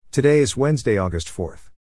Today is Wednesday, August 4th.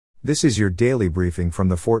 This is your daily briefing from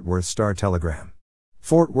the Fort Worth Star-Telegram.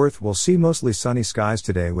 Fort Worth will see mostly sunny skies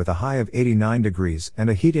today with a high of 89 degrees and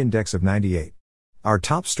a heat index of 98. Our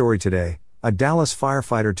top story today: a Dallas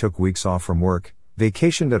firefighter took weeks off from work,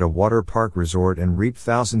 vacationed at a water park resort and reaped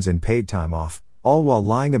thousands in paid time off, all while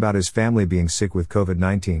lying about his family being sick with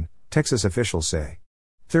COVID-19, Texas officials say.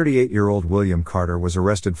 38-year-old William Carter was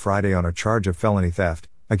arrested Friday on a charge of felony theft,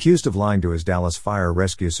 accused of lying to his Dallas fire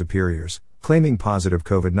rescue superiors, claiming positive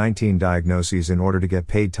COVID-19 diagnoses in order to get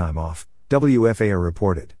paid time off, WFAA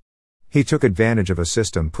reported. He took advantage of a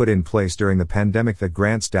system put in place during the pandemic that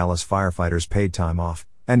grants Dallas firefighters paid time off,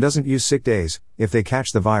 and doesn't use sick days, if they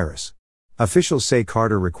catch the virus. Officials say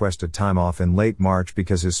Carter requested time off in late March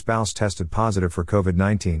because his spouse tested positive for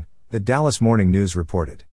COVID-19, the Dallas Morning News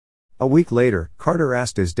reported. A week later, Carter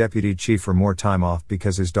asked his deputy chief for more time off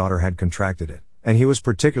because his daughter had contracted it, and he was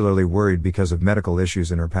particularly worried because of medical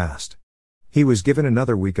issues in her past. He was given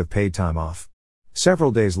another week of paid time off. Several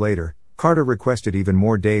days later, Carter requested even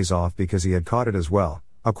more days off because he had caught it as well,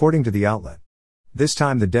 according to the outlet. This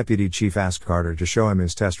time the deputy chief asked Carter to show him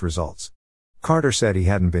his test results. Carter said he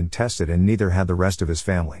hadn't been tested and neither had the rest of his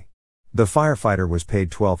family. The firefighter was paid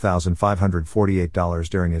 $12,548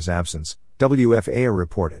 during his absence, WFAA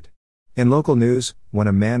reported. In local news, when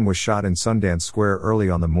a man was shot in Sundance Square early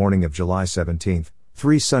on the morning of July 17,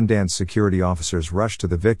 3 Sundance security officers rushed to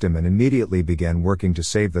the victim and immediately began working to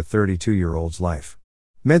save the 32-year-old's life.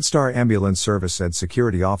 MedStar Ambulance Service said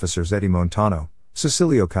security officers Eddie Montano,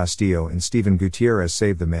 Cecilio Castillo and Stephen Gutierrez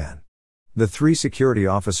saved the man. The 3 security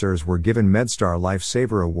officers were given MedStar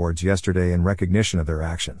Lifesaver Awards yesterday in recognition of their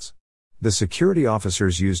actions. The security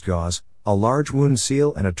officers used gauze, a large wound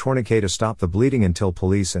seal and a tourniquet to stop the bleeding until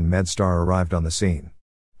police and MedStar arrived on the scene.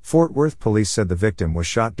 Fort Worth police said the victim was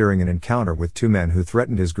shot during an encounter with 2 men who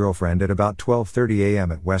threatened his girlfriend at about 12:30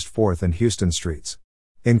 a.m. at West 4th and Houston Streets.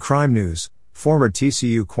 In crime news, former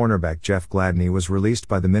TCU cornerback Jeff Gladney was released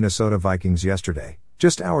by the Minnesota Vikings yesterday,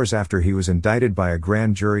 just hours after he was indicted by a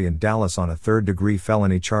grand jury in Dallas on a third-degree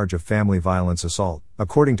felony charge of family violence assault,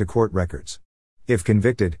 according to court records. If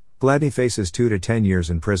convicted, Gladney faces 2 to 10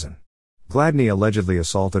 years in prison. Gladney allegedly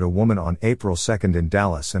assaulted a woman on April 2 in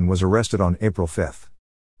Dallas and was arrested on April 5.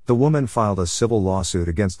 The woman filed a civil lawsuit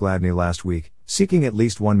against Gladney last week, seeking at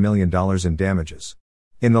least $1 million in damages.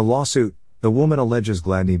 In the lawsuit, the woman alleges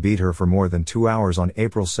Gladney beat her for more than 2 hours on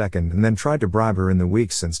April 2 and then tried to bribe her in the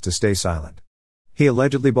weeks since to stay silent. He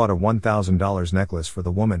allegedly bought a $1,000 necklace for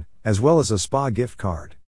the woman, as well as a spa gift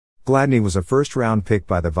card. Gladney was a first-round pick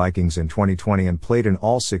by the Vikings in 2020 and played in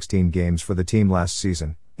all 16 games for the team last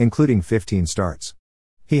season, including 15 starts.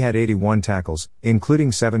 He had 81 tackles,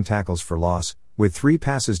 including 7 tackles for loss, with 3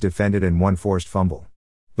 passes defended and 1 forced fumble.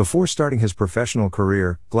 Before starting his professional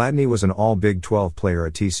career, Gladney was an All-Big 12 player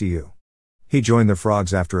at TCU. He joined the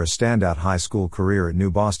Frogs after a standout high school career at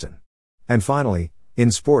New Boston. And finally,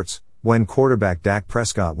 in sports, when quarterback Dak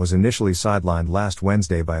Prescott was initially sidelined last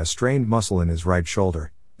Wednesday by a strained muscle in his right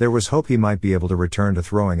shoulder, there was hope he might be able to return to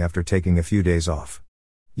throwing after taking a few days off.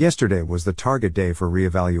 Yesterday was the target day for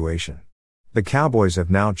reevaluation. The Cowboys have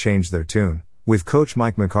now changed their tune, with coach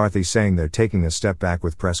Mike McCarthy saying they're taking a step back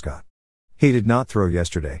with Prescott. He did not throw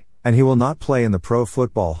yesterday, and he will not play in the Pro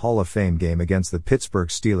Football Hall of Fame game against the Pittsburgh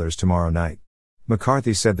Steelers tomorrow night.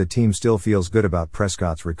 McCarthy said the team still feels good about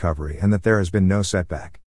Prescott's recovery and that there has been no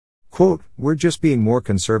setback. Quote, "We're just being more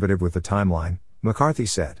conservative with the timeline," McCarthy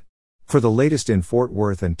said. For the latest in Fort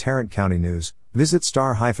Worth and Tarrant County news, visit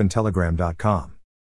star-telegram.com.